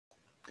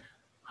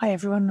Hi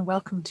everyone and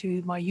welcome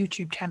to my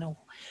YouTube channel.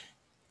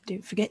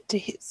 Don't forget to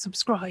hit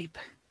subscribe.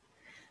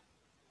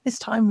 This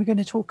time we're going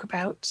to talk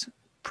about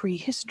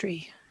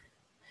prehistory,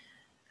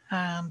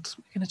 and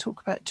we're going to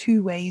talk about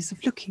two ways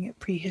of looking at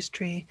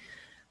prehistory.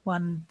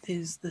 One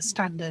is the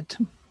standard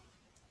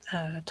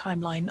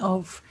timeline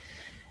of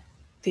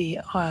the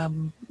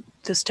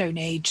Stone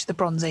Age, the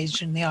Bronze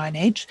Age and the Iron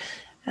Age,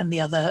 and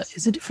the other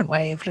is a different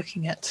way of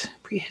looking at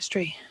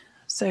prehistory.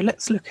 So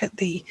let's look at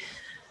the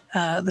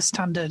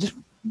standard,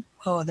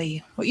 or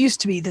what used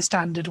to be the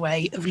standard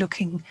way of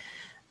looking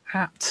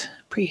at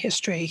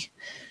prehistory.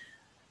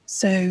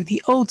 So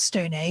the Old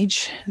Stone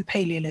Age, the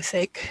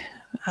Paleolithic,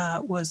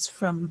 was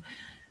from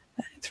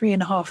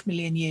 3.5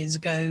 million years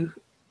ago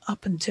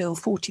up until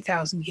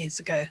 40,000 years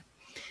ago.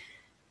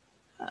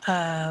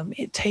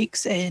 It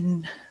takes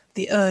in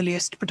the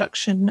earliest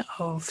production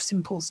of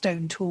simple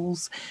stone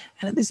tools,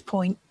 and at this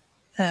point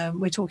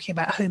we're talking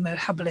about Homo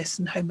habilis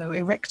and Homo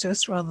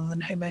erectus rather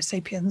than Homo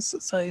sapiens,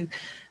 so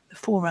the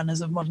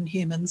forerunners of modern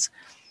humans.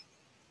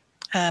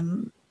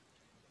 And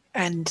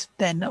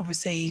then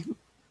obviously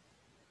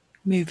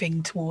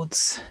moving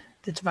towards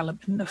the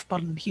development of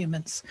modern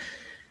humans.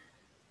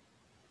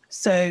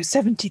 So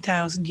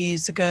 70,000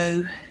 years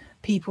ago,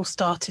 people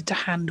started to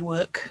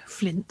handwork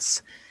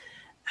flints,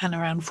 and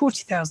around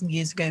 40,000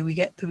 years ago, we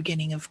get the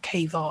beginning of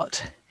cave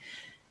art.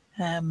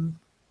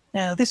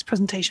 Now, this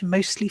presentation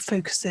mostly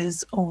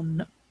focuses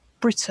on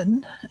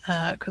Britain,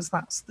 because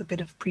that's the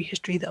bit of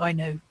prehistory that I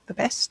know the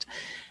best.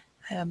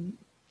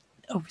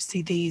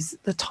 Obviously,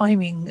 the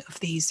timing of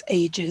these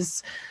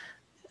ages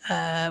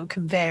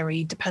can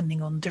vary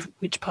depending on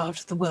which part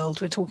of the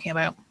world we're talking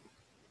about.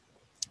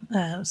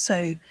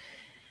 So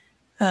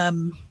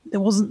there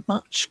wasn't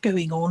much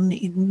going on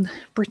in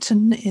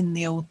Britain in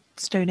the Old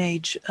Stone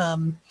Age,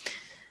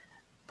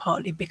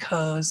 partly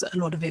because a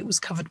lot of it was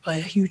covered by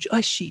a huge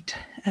ice sheet,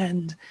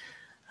 and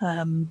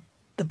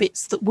the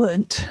bits that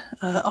weren't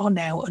are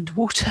now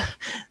underwater.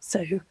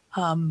 So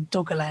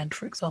Doggerland,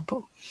 for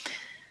example.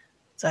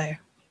 So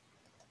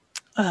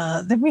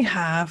then we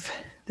have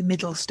the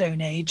Middle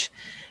Stone Age,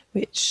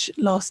 which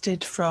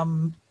lasted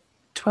from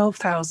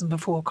 12,000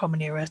 before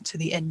Common Era to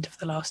the end of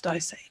the last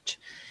Ice Age.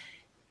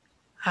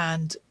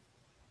 And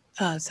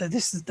so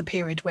this is the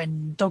period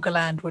when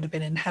Doggerland would have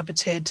been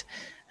inhabited.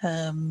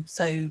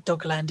 So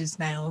Doggerland is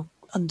now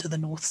under the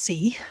North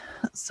Sea.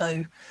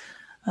 So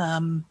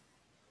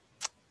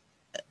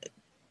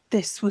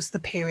this was the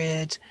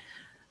period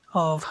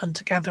of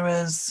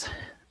hunter-gatherers,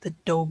 the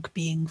dog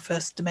being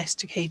first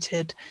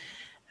domesticated,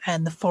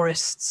 and the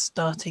forests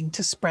starting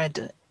to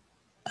spread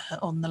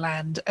on the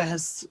land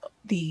as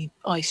the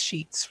ice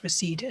sheets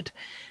receded.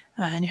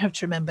 And you have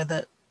to remember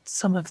that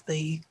some of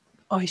the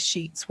ice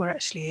sheets were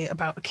actually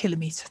about 1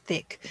 kilometre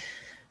thick,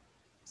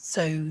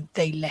 so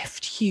they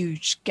left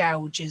huge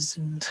gouges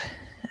and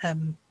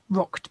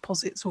rock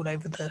deposits all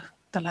over the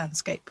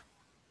landscape.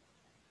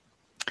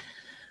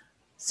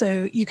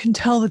 So you can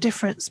tell the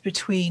difference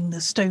between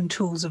the stone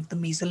tools of the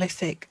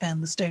Mesolithic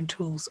and the stone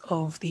tools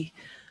of the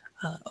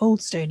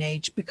Old Stone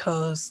Age,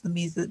 because the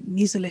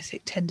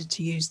Mesolithic tended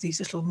to use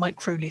these little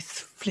microlith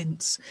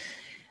flints,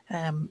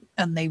 and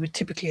they would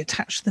typically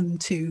attach them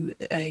to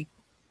a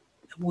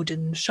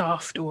wooden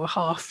shaft or a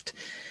haft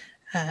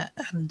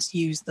and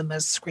use them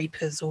as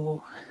scrapers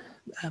or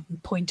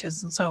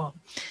pointers and so on.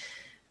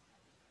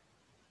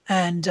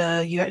 And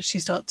you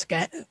actually start to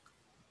get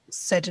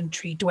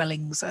sedentary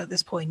dwellings at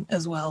this point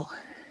as well.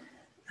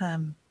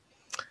 Then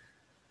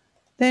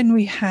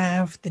we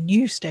have the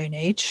New Stone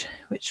Age,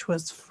 which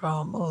was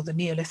or the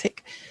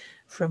Neolithic,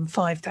 from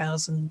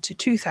 5,000 to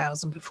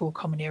 2,000 before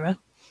Common Era.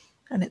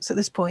 And it's at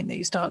this point that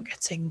you start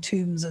getting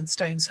tombs and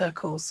stone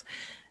circles,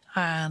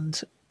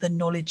 and the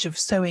knowledge of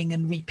sowing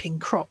and reaping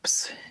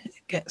crops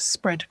gets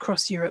spread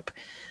across Europe,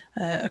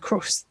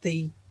 across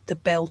the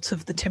belt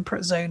of the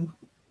temperate zone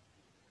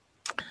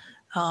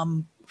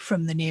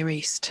from the Near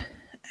East.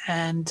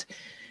 And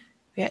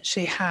we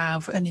actually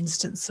have an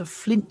instance of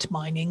flint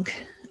mining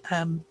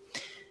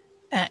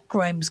at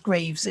Grimes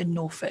Graves in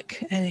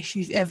Norfolk. And if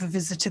you've ever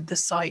visited the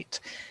site,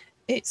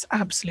 it's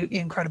absolutely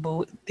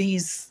incredible.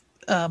 These,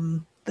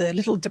 the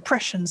little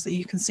depressions that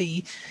you can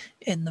see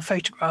in the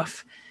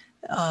photograph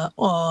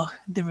are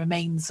the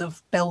remains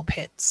of bell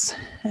pits.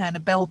 And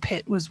a bell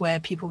pit was where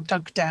people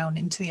dug down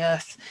into the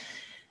earth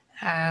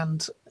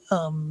and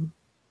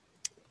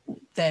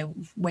they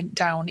went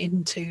down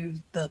into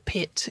the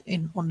pit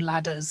on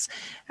ladders,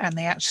 and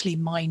they actually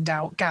mined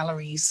out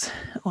galleries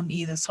on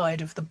either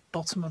side of the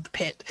bottom of the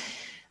pit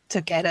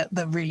to get at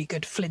the really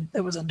good flint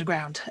that was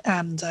underground.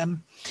 And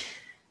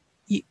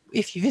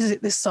if you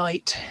visit this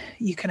site,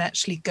 you can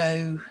actually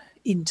go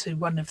into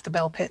one of the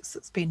bell pits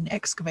that's been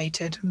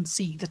excavated and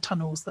see the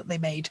tunnels that they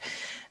made.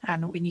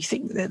 And when you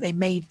think that they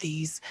made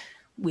these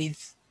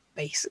with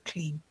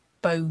basically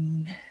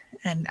bone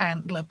and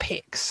antler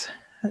picks,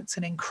 it's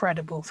an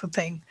incredible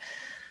thing.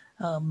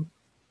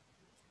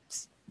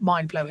 It's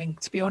mind-blowing,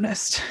 to be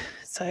honest.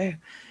 So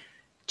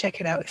check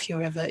it out if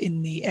you're ever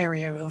in the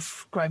area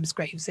of Grimes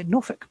Graves in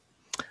Norfolk.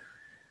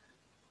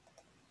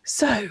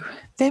 So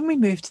then we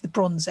move to the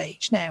Bronze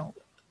Age. Now,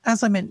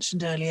 as I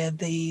mentioned earlier,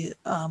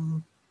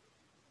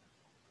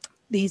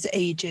 these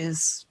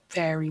ages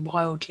vary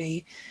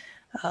wildly.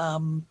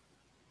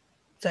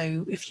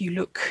 So if you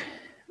look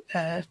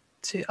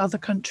to other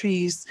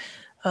countries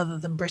other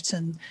than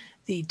Britain,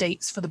 the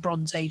dates for the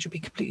Bronze Age will be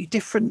completely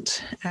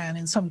different. And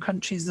in some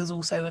countries, there's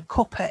also a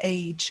Copper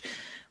Age,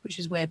 which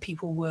is where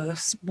people were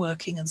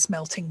working and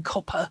smelting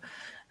copper,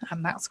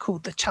 and that's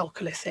called the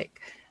Chalcolithic.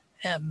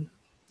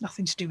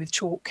 Nothing to do with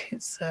chalk,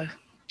 it's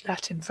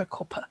Latin for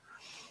copper.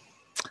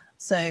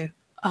 So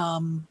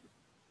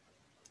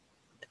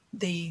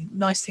the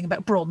nice thing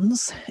about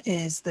bronze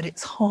is that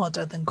it's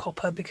harder than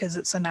copper because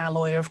it's an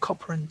alloy of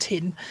copper and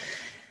tin.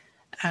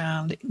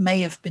 And it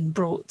may have been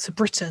brought to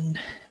Britain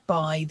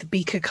by the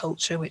beaker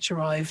culture, which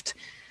arrived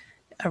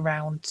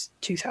around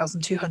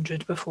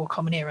 2200 before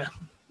Common Era.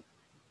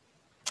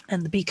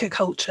 And the beaker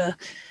culture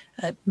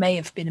may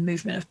have been a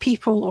movement of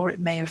people, or it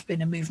may have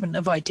been a movement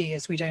of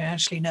ideas. We don't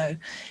actually know.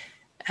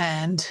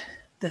 And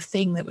the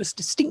thing that was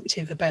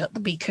distinctive about the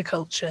beaker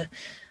culture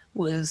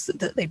was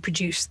that they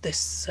produced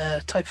this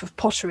type of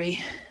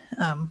pottery,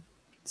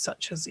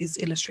 such as is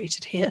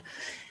illustrated here,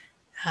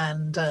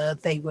 and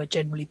they were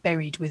generally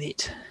buried with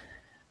it.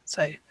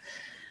 So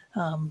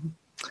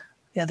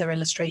the other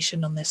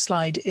illustration on this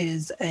slide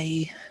is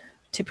a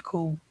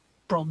typical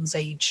Bronze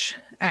Age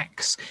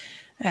axe,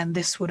 and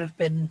this would have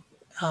been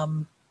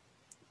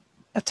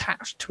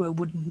attached to a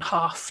wooden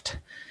haft.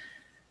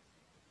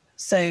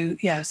 So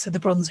yeah, so the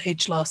Bronze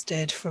Age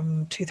lasted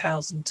from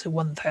 2000 to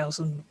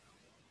 1000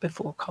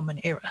 before Common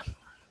Era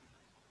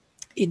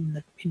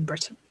in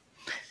Britain.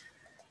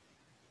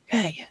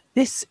 Okay,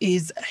 this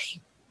is a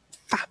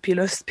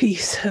fabulous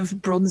piece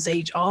of Bronze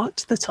Age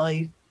art that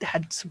I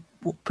had to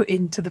put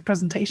into the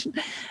presentation.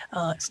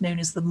 It's known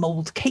as the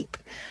mould cape,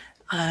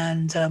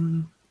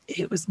 and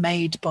it was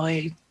made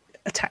by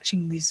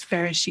attaching these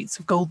various sheets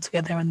of gold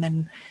together and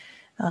then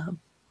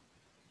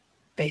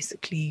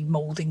basically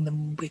moulding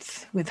them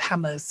with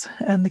hammers.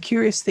 And the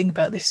curious thing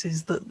about this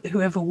is that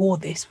whoever wore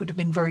this would have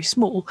been very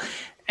small,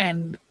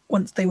 and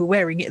once they were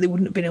wearing it, they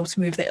wouldn't have been able to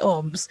move their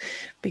arms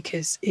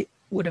because it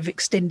would have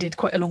extended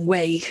quite a long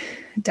way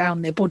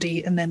down their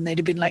body, and then they'd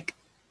have been like,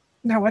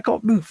 no, I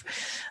can't move.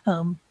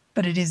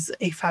 But it is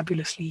a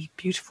fabulously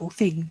beautiful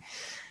thing.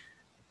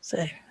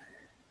 So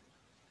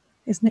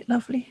isn't it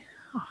lovely?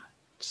 Oh, I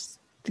just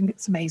think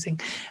it's amazing.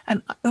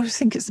 And I always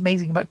think it's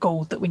amazing about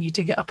gold that when you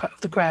dig it up out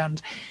of the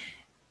ground,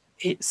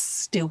 it's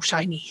still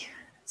shiny.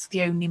 It's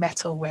the only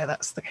metal where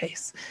that's the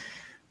case.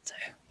 So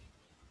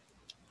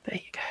there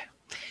you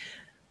go.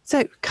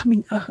 So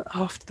coming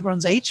after the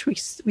Bronze Age,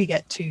 we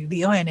get to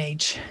the Iron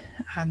Age,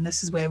 and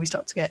this is where we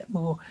start to get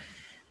more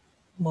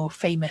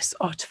famous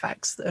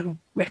artifacts that are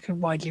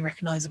widely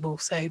recognisable.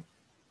 So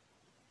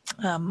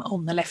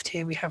on the left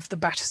here we have the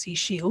Battersea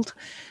Shield,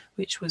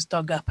 which was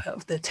dug up out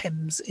of the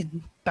Thames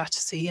in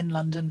Battersea in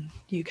London,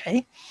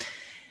 UK.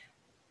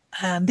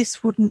 And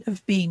this wouldn't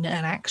have been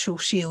an actual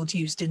shield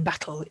used in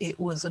battle. It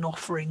was an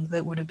offering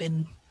that would have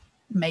been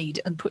made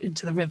and put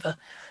into the river.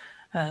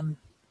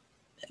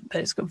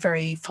 But it's got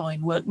very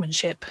fine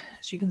workmanship,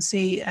 as you can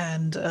see,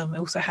 and it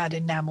also had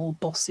enamel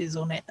bosses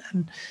on it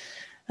and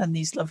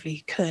these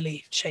lovely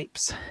curly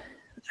shapes.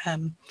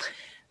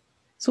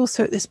 It's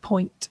also at this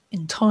point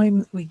in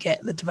time we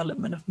get the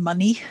development of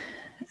money,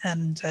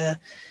 and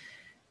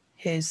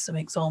here's some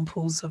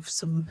examples of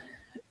some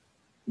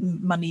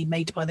money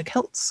made by the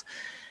Celts.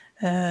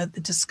 The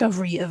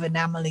discovery of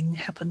enamelling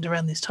happened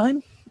around this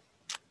time,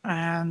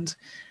 and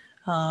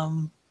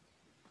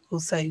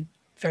also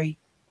very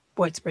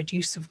widespread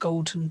use of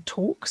golden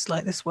torques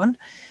like this one.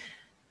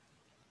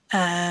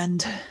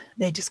 And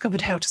they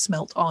discovered how to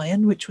smelt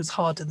iron, which was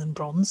harder than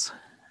bronze.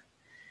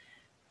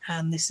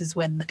 And this is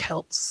when the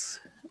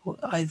Celts, or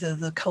either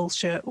the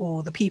culture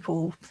or the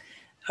people,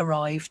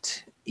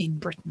 arrived in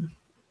Britain.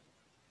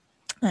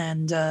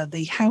 And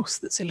the house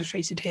that's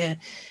illustrated here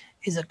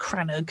is a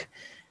crannog,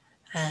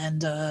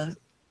 and I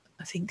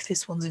think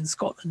this one's in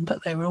Scotland,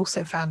 but they were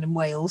also found in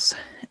Wales.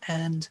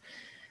 And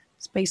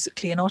it's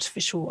basically an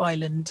artificial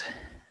island,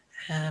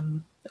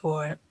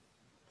 or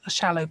a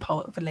shallow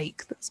part of a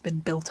lake that's been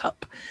built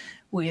up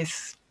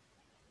with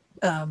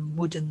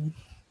wooden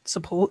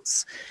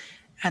supports,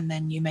 and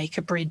then you make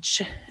a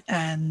bridge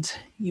and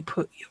you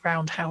put your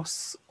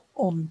roundhouse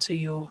onto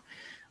your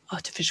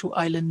artificial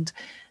island,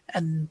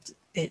 and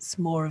it's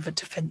more of a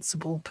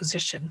defensible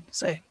position.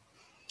 So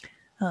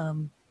a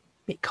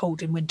bit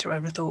cold in winter, I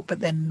would have thought, but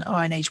then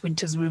Iron Age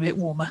winters were a bit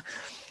warmer.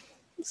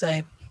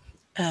 So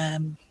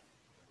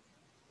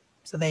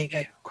so there you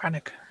go,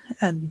 Crannog,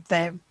 and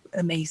they're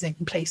amazing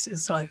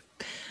places. So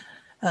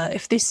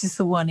if this is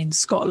the one in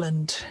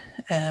Scotland,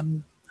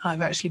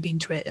 I've actually been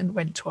to it and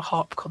went to a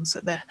harp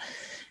concert there,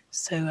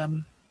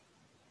 so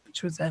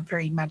which was a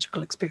very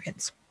magical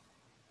experience.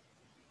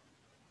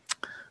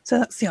 So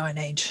that's the Iron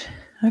Age.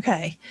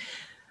 Okay,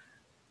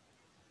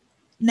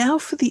 now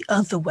for the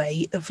other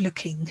way of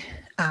looking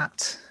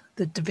at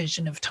the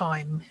division of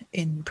time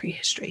in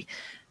prehistory,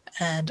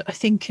 and I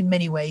think in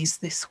many ways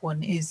this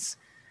one is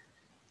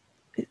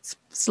It's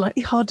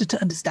slightly harder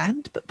to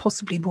understand, but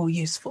possibly more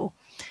useful.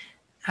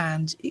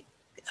 And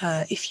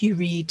if you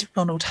read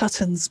Ronald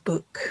Hutton's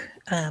book,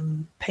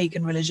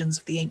 Pagan Religions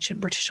of the Ancient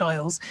British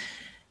Isles,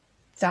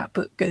 that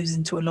book goes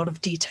into a lot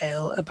of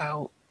detail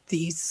about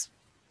this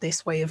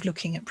way of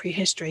looking at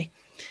prehistory.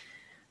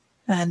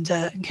 And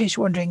in case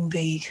you're wondering,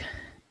 the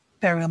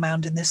burial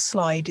mound in this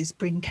slide is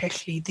Bryn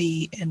Celli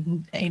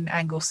Ddu in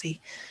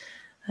Anglesey,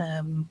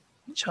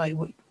 which I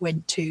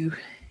went to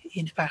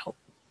in about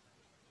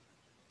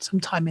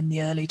sometime in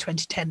the early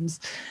 2010s,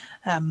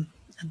 and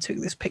took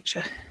this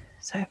picture.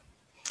 So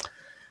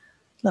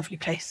lovely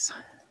place.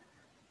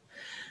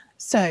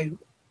 So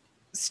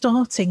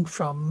starting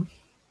from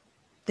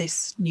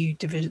this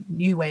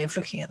new way of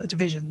looking at the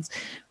divisions,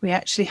 we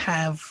actually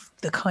have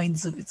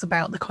it's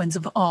about the kinds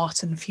of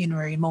art and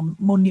funerary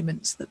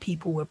monuments that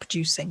people were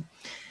producing.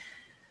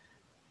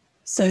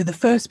 So the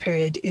first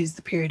period is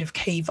the period of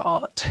cave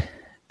art,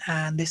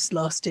 and this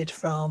lasted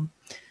from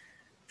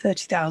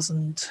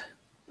 30,000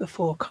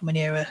 before Common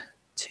Era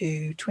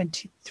to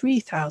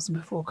 23,000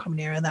 before Common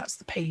Era, and that's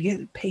the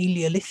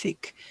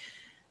Paleolithic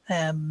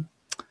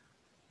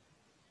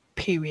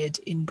period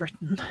in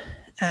Britain.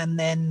 And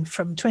then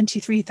from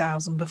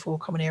 23,000 before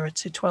Common Era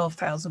to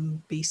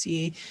 12,000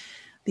 BCE,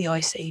 the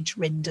Ice Age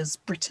renders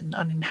Britain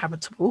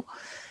uninhabitable.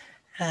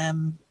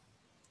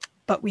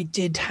 But we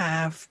did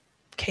have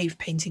cave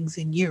paintings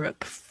in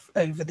Europe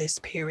over this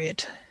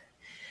period.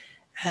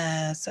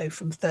 So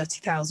from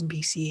 30,000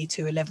 BCE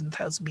to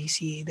 11,000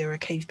 BCE, there are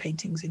cave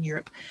paintings in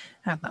Europe.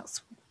 And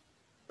that's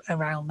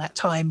around that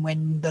time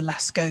when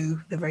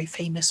the very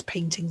famous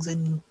paintings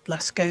in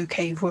Lascaux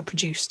cave were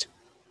produced.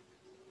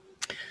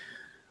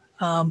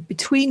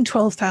 Between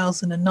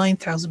 12,000 and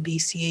 9,000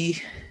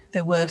 BCE,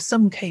 there were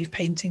some cave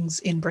paintings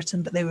in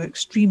Britain, but they were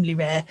extremely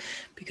rare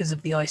because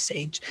of the Ice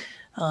Age.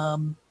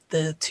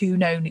 The two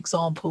known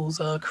examples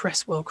are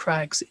Cresswell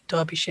Crags in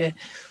Derbyshire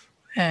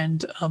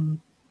and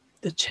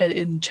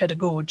in Cheddar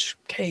Gorge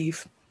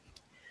Cave.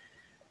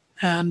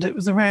 And it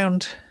was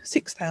around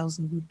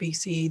 6,000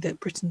 BCE that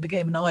Britain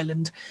became an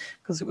island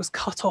because it was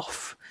cut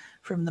off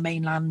from the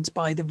mainland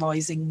by the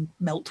rising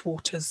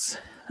meltwaters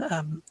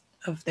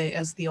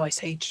as the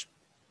Ice Age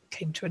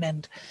came to an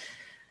end.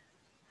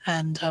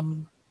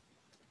 And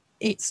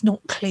it's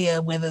not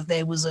clear whether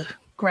there was a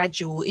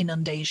gradual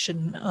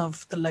inundation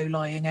of the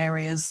low-lying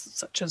areas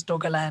such as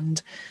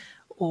Doggerland,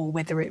 or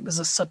whether it was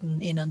a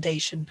sudden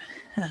inundation.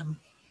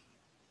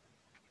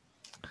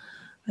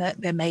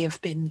 It may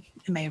have been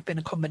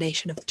a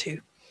combination of the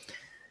two.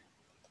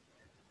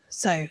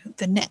 So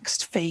the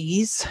next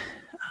phase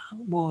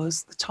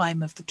was the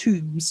time of the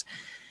tombs,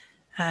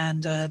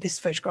 and this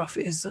photograph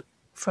is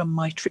from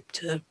my trip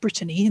to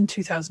Brittany in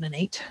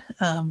 2008.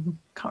 Can't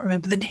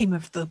remember the name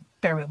of the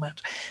burial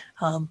mound,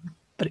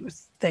 but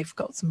they've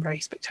got some very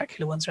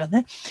spectacular ones around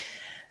there.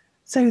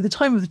 So the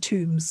time of the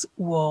tombs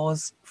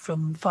was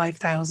from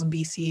 5,000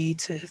 BCE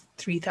to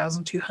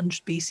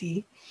 3,200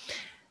 BCE.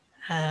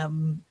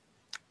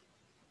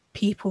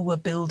 People were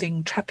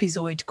building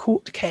trapezoid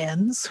court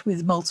cairns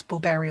with multiple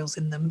burials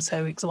in them.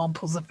 So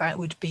examples of that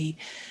would be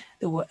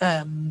the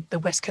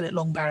Westcote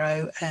Long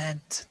Barrow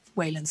and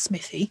Wayland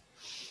Smithy.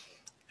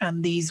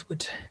 And these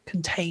would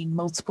contain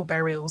multiple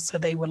burials. So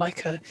they were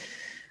like a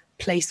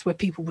place where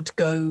people would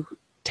go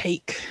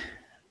take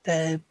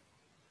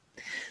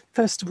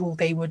first of all,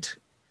 they would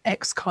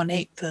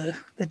excarnate the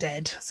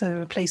dead.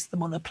 So place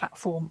them on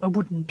a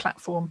wooden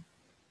platform,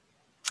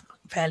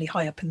 fairly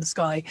high up in the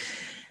sky,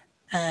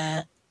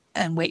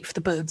 and wait for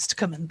the birds to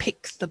come and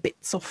pick the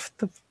bits off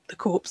the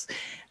corpse.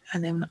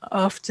 And then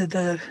after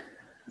the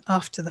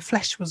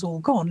flesh was all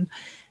gone,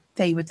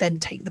 they would then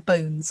take the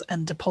bones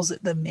and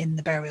deposit them in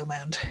the burial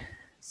mound.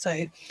 So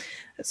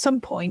at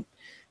some point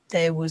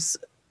there was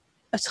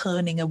a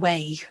turning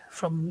away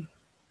from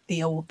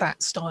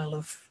that style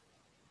of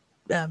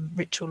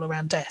ritual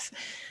around death,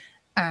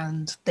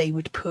 and they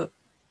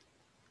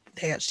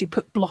actually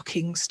put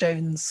blocking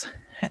stones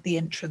at the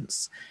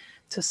entrance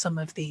to some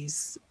of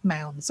these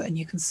mounds, and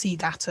you can see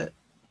that at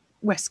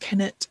West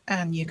Kennet,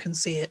 and you can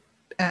see it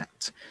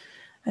at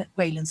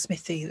Wayland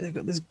Smithy. They've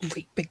got these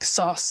great big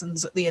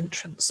sarcens at the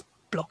entrance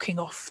blocking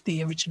off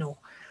the original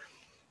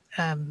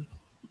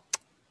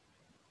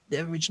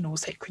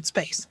sacred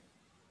space.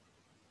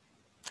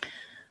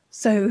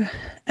 So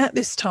at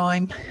this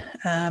time,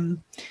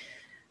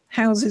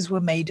 houses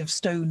were made of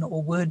stone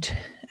or wood,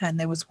 and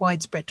there was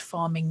widespread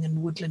farming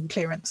and woodland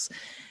clearance.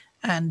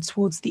 And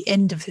towards the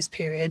end of this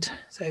period,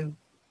 so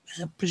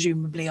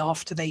presumably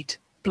after they'd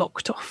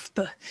blocked off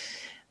the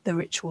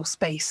ritual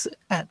space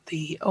at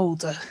the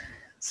older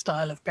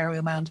style of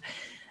burial mound,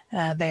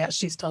 they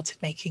actually started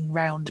making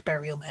round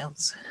burial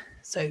mounds.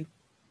 So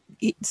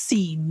it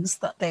seems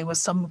that there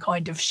was some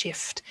kind of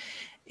shift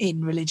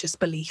in religious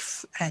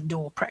belief and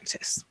or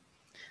practice.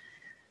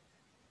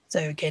 So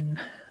again,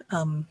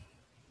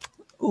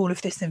 all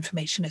of this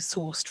information is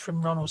sourced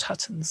from Ronald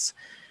Hutton's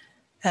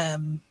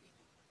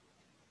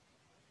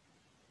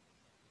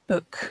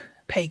book,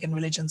 Pagan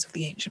Religions of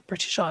the Ancient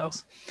British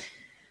Isles.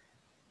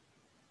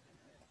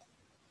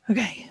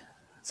 Okay,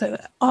 So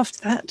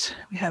after that,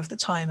 we have the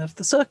time of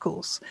the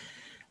circles,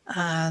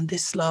 and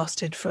this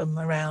lasted from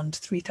around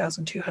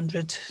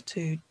 3200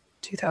 to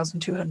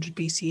 2200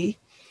 BCE.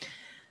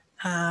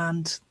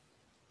 And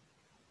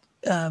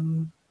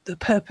the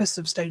purpose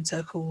of stone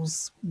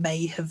circles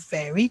may have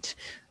varied.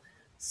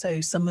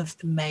 So some of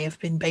them may have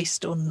been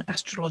based on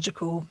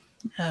astronomical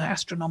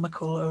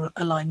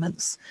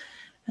alignments.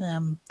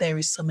 There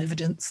is some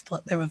evidence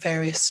that there are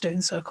various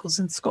stone circles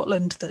in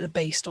Scotland that are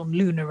based on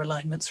lunar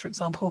alignments, for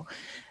example,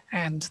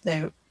 and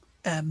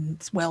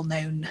it's well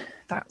known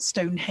that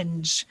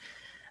Stonehenge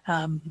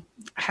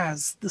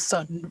has the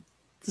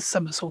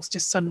summer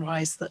solstice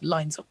sunrise that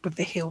lines up with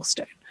the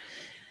hailstone.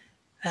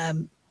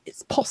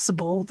 It's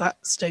possible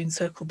that stone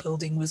circle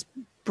building was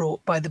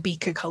brought by the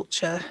beaker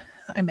culture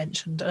I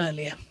mentioned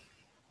earlier.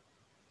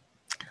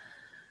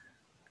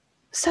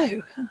 So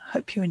I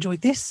hope you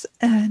enjoyed this,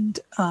 and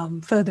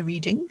further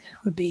reading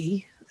would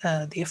be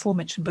the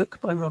aforementioned book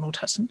by Ronald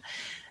Hutton.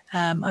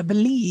 I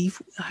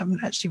believe, I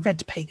haven't actually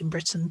read Pagan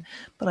Britain,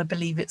 but I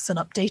believe it's an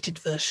updated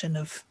version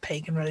of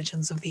Pagan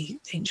Religions of the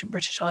Ancient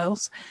British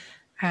Isles.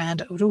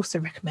 And I would also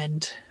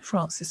recommend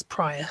Francis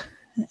Pryor,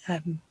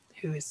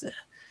 who is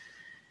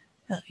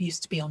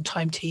used to be on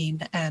Time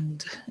Team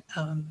and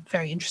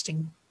very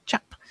interesting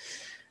chap,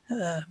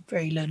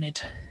 very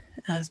learned,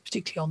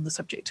 particularly on the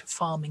subject of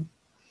farming.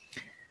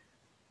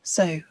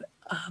 So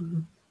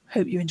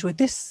hope you enjoyed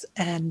this,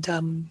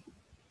 and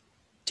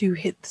do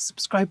hit the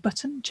subscribe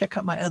button, check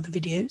out my other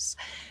videos,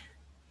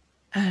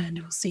 and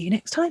we'll see you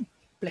next time.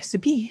 Blessed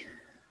be.